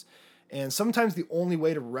bands. And sometimes the only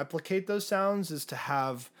way to replicate those sounds is to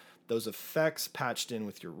have those effects patched in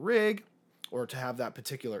with your rig, or to have that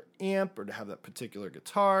particular amp, or to have that particular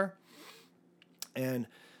guitar. And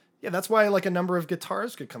yeah, that's why like a number of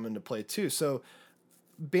guitars could come into play too. So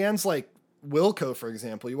bands like Wilco, for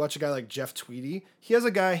example, you watch a guy like Jeff Tweedy, he has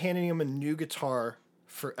a guy handing him a new guitar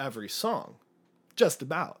for every song, just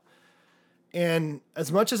about. And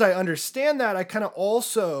as much as I understand that, I kind of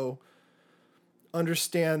also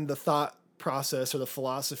understand the thought process or the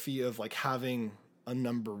philosophy of like having a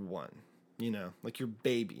number one, like your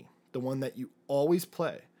baby, the one that you always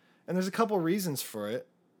play. And there's a couple reasons for it.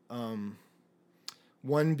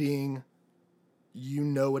 One being,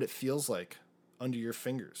 what it feels like under your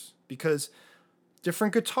fingers, because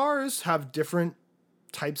different guitars have different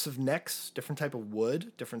types of necks, different type of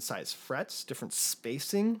wood, different size frets, different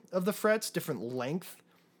spacing of the frets, different length.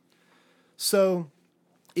 So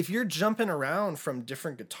if you're jumping around from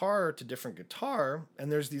different guitar to different guitar,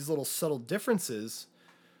 and there's these little subtle differences,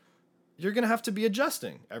 you're going to have to be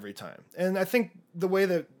adjusting every time. And I think the way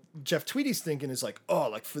that Jeff Tweedy's thinking is like,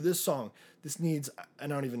 like for this song, this needs,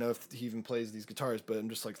 and I don't even know if he even plays these guitars, but I'm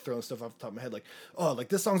just like throwing stuff off the top of my head. Like, like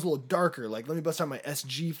this song's a little darker. Like, let me bust out my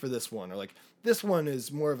SG for this one. Or like, this one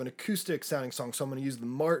is more of an acoustic sounding song, so I'm going to use the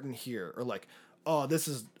Martin here. Or like, this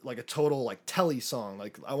is like a total like telly song.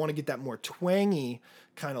 Like, I want to get that more twangy,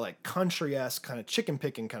 kind of like country-esque, kind of chicken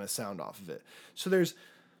picking kind of sound off of it. So there's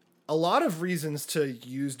a lot of reasons to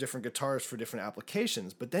use different guitars for different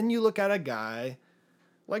applications. But then you look at a guy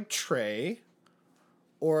like Trey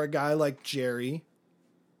or a guy like Jerry,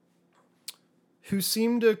 who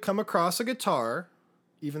seemed to come across a guitar,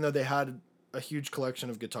 even though they had a huge collection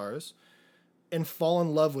of guitars, and fall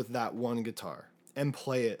in love with that one guitar and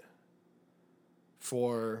play it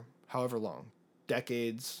for however long,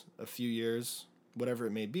 decades, a few years, whatever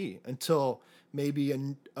it may be, until maybe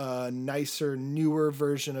a nicer, newer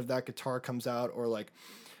version of that guitar comes out, or like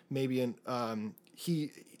maybe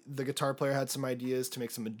the guitar player had some ideas to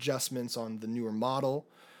make some adjustments on the newer model.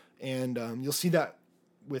 And you'll see that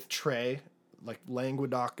with Trey, like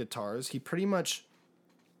Languedoc guitars. He pretty much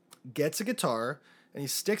gets a guitar and he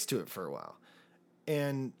sticks to it for a while.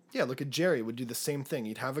 And yeah, look at Jerry would do the same thing.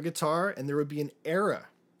 He'd have a guitar and there would be an era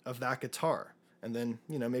of that guitar. And then,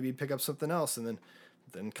 maybe he'd pick up something else. And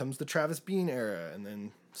then comes the Travis Bean era, and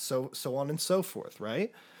then so on and so forth,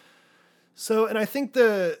 right? So, and I think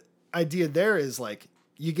the idea there is like,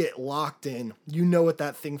 you get locked in, you know what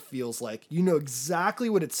that thing feels like, you know exactly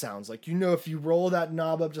what it sounds like, if you roll that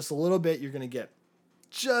knob up just a little bit, you're going to get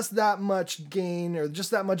just that much gain, or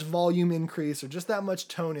just that much volume increase, or just that much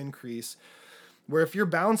tone increase. Where if you're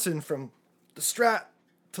bouncing from the Strat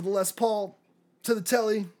to the Les Paul to the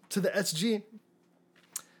Tele to the SG,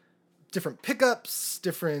 different pickups,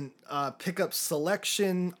 different pickup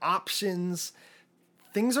selection options,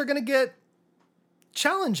 things are going to get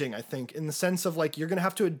challenging, I think, in the sense of like, you're going to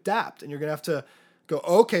have to adapt and you're going to have to go,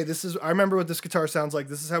 okay, I remember what this guitar sounds like.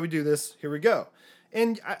 This is how we do this. Here we go.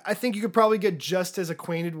 And I think you could probably get just as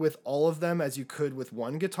acquainted with all of them as you could with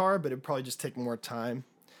one guitar, but it'd probably just take more time.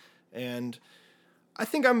 And I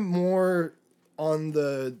think I'm more on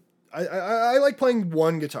I like playing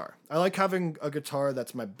one guitar. I like having a guitar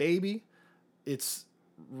that's my baby. It's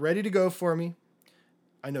ready to go for me.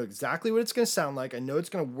 I know exactly what it's going to sound like. I know it's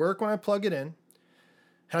going to work when I plug it in.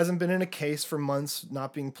 Hasn't been in a case for months,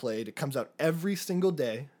 not being played. It comes out every single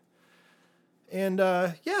day. And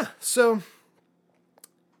so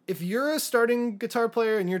if you're a starting guitar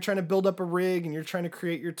player and you're trying to build up a rig and you're trying to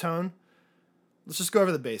create your tone, let's just go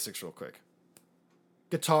over the basics real quick.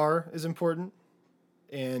 Guitar is important.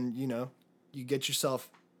 And, you get yourself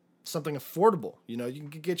something affordable. You can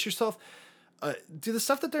get yourself, do the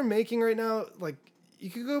stuff that they're making right now, like, you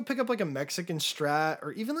could go pick up like a Mexican Strat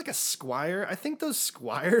or even like a Squier. I think those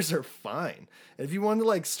Squiers are fine. And if you want to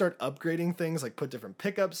like start upgrading things, like put different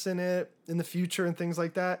pickups in it in the future and things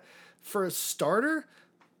like that, for a starter,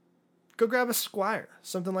 go grab a Squier,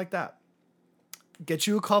 something like that. Get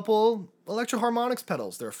you a couple Electro-Harmonix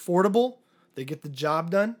pedals. They're affordable. They get the job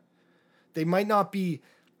done. They might not be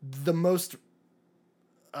the most,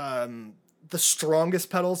 the strongest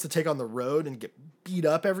pedals to take on the road and get beat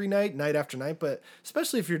up every night after night, but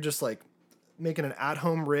especially if you're just like making an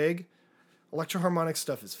at-home rig, Electro-Harmonix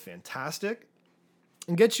stuff is fantastic.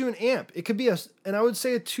 And get you an amp. It could be and I would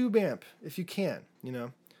say a tube amp if you can,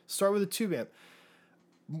 start with a tube amp.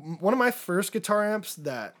 One of my first guitar amps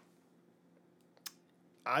that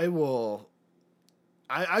I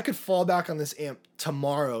could fall back on this amp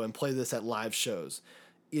tomorrow and play this at live shows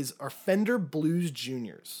is our Fender Blues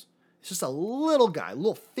Juniors. It's just a little guy,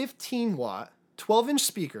 little 15 watt, 12-inch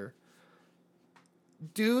speaker.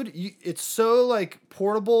 Dude, it's so like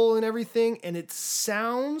portable and everything, and it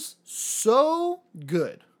sounds so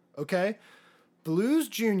good, okay? Blues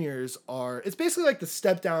Juniors it's basically like the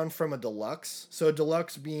step down from a Deluxe. So a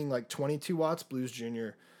Deluxe being like 22 watts, Blues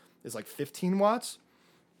Junior is like 15 watts.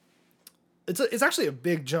 It's actually a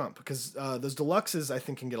big jump because those Deluxes, I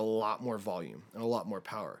think, can get a lot more volume and a lot more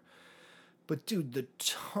power. But dude, the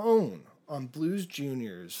tone on Blues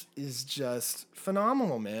Juniors is just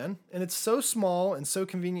phenomenal, man. And it's so small and so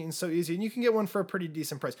convenient and so easy. And you can get one for a pretty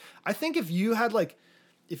decent price. I think if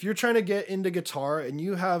you're trying to get into guitar and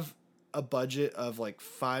you have a budget of like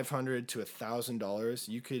 $500 to $1,000,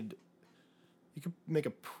 you could make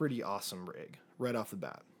a pretty awesome rig right off the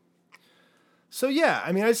bat. So yeah,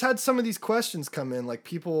 I mean, I just had some of these questions come in, like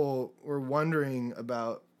people were wondering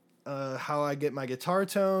about how I get my guitar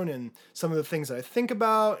tone and some of the things that I think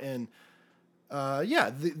about. And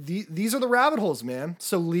these are the rabbit holes, man.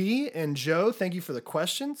 So Lee and Joe, thank you for the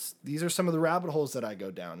questions. These are some of the rabbit holes that I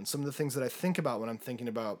go down and some of the things that I think about when I'm thinking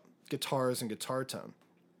about guitars and guitar tone.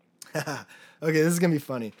 Okay, this is going to be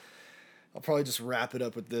funny. I'll probably just wrap it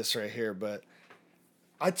up with this right here, but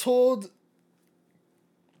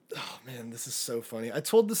oh man, this is so funny. I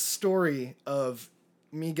told the story of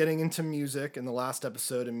me getting into music in the last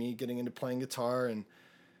episode and me getting into playing guitar and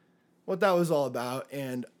what that was all about.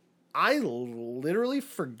 And I literally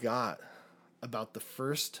forgot about the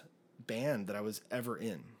first band that I was ever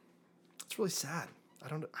in. It's really sad. I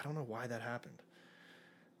don't know why that happened.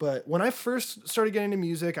 But when I first started getting into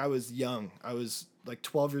music, I was young. I was like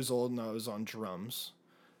 12 years old and I was on drums.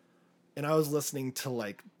 And I was listening to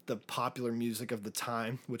like the popular music of the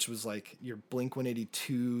time, which was like your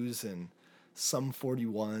Blink-182s and Sum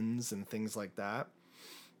 41s and things like that.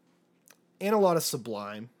 And a lot of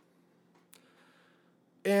Sublime.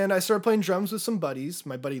 And I started playing drums with some buddies.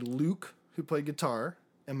 My buddy Luke, who played guitar,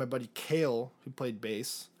 and my buddy Kale, who played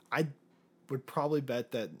bass. I would probably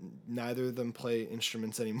bet that neither of them play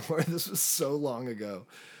instruments anymore. This was so long ago.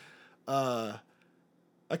 I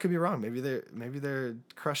could be wrong. Maybe they're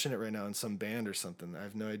crushing it right now in some band or something. I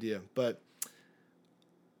have no idea. But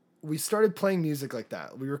we started playing music like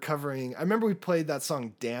that. We were covering, I remember we played that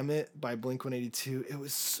song Damn It by Blink-182. It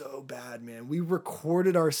was so bad, man. We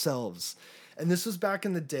recorded ourselves. And this was back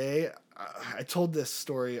in the day. I told this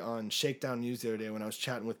story on Shakedown News the other day when I was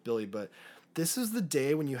chatting with Billy, but this is the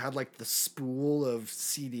day when you had like the spool of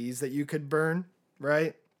CDs that you could burn,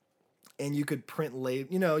 right? And you could print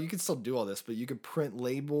you could still do all this, but you could print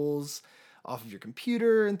labels off of your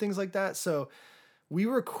computer and things like that. So we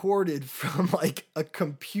recorded from like a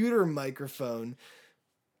computer microphone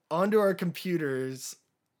onto our computers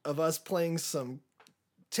of us playing some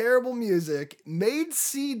terrible music, made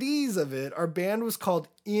CDs of it. Our band was called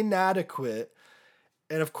Inadequate.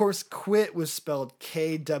 And of course, quit was spelled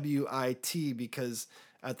KWIT because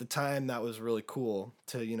at the time that was really cool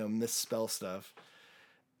to, misspell stuff.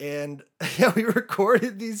 And yeah, we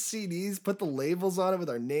recorded these CDs, put the labels on it with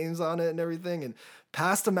our names on it and everything, and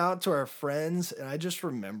passed them out to our friends. And I just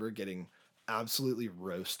remember getting absolutely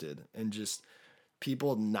roasted and just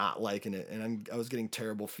people not liking it. And I was getting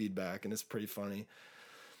terrible feedback, and it's pretty funny.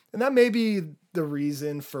 And that may be the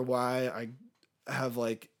reason for why I have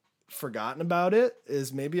like forgotten about it,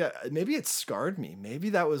 is maybe it scarred me. Maybe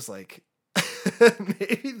that was like,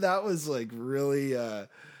 really,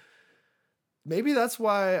 maybe that's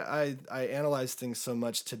why I analyze things so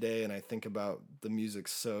much today, and I think about the music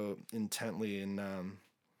so intently. And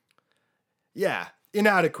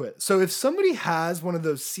Inadequate. So if somebody has one of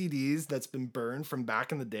those CDs that's been burned from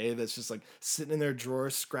back in the day that's just like sitting in their drawer,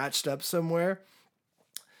 scratched up somewhere,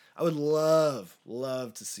 I would love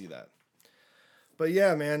to see that. But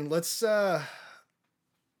yeah, man, let's do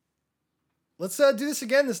this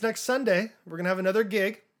again this next Sunday. We're gonna have another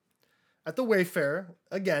gig at the Wayfarer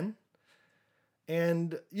again.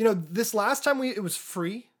 And, this last time it was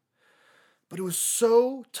free, but it was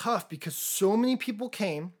so tough because so many people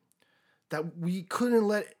came that we couldn't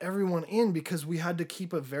let everyone in because we had to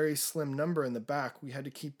keep a very slim number in the back. We had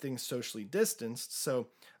to keep things socially distanced. So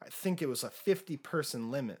I think it was a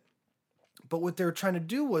 50-person limit. But what they were trying to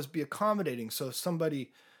do was be accommodating. So if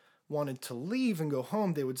somebody wanted to leave and go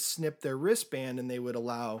home, they would snip their wristband and they would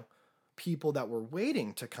allow people that were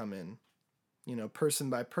waiting to come in, person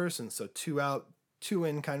by person. So 2 out, 2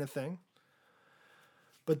 in kind of thing.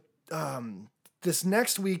 But this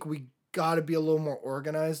next week, we got to be a little more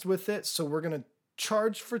organized with it. So we're going to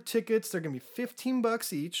charge for tickets. They're going to be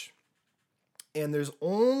 $15 each. And there's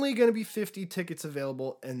only going to be 50 tickets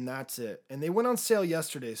available, and that's it. And they went on sale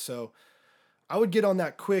yesterday. So I would get on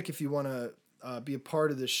that quick if you want to be a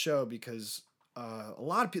part of this show, because a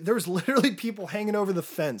lot of people, there was literally people hanging over the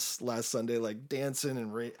fence last Sunday, like dancing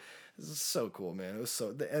and this is so cool, man. It was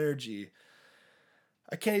the energy.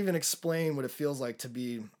 I can't even explain what it feels like to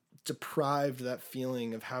be deprived of that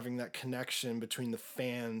feeling of having that connection between the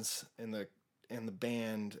fans and the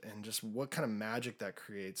band, and just what kind of magic that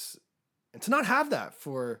creates. And to not have that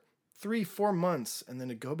for 3-4 months and then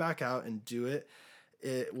to go back out and do it,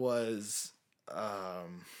 it was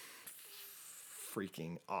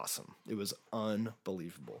freaking awesome. It was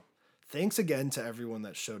unbelievable. Thanks again to everyone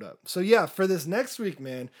that showed up. So yeah, for this next week,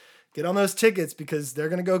 man, get on those tickets because they're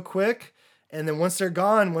going to go quick. And then once they're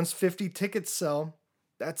gone, once 50 tickets sell,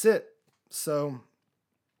 that's it. So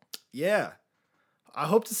yeah, I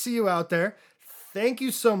hope to see you out there. Thank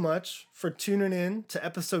you so much for tuning in to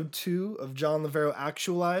episode 2 of John Lavero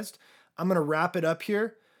Actualized. I'm going to wrap it up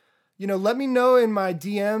here. Let me know in my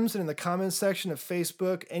DMs and in the comments section of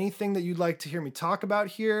Facebook anything that you'd like to hear me talk about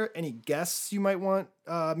here, any guests you might want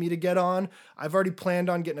me to get on. I've already planned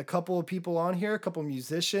on getting a couple of people on here, a couple of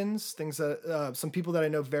musicians, some people that I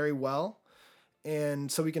know very well.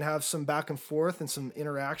 And so we can have some back and forth and some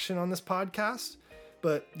interaction on this podcast.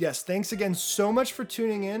 But yes, thanks again so much for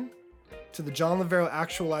tuning in to the John Lavero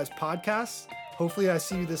Actualized podcast. Hopefully I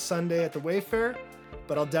see you this Sunday at the Wayfarer,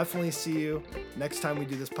 but I'll definitely see you next time we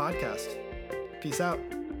do this podcast. Peace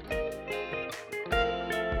out.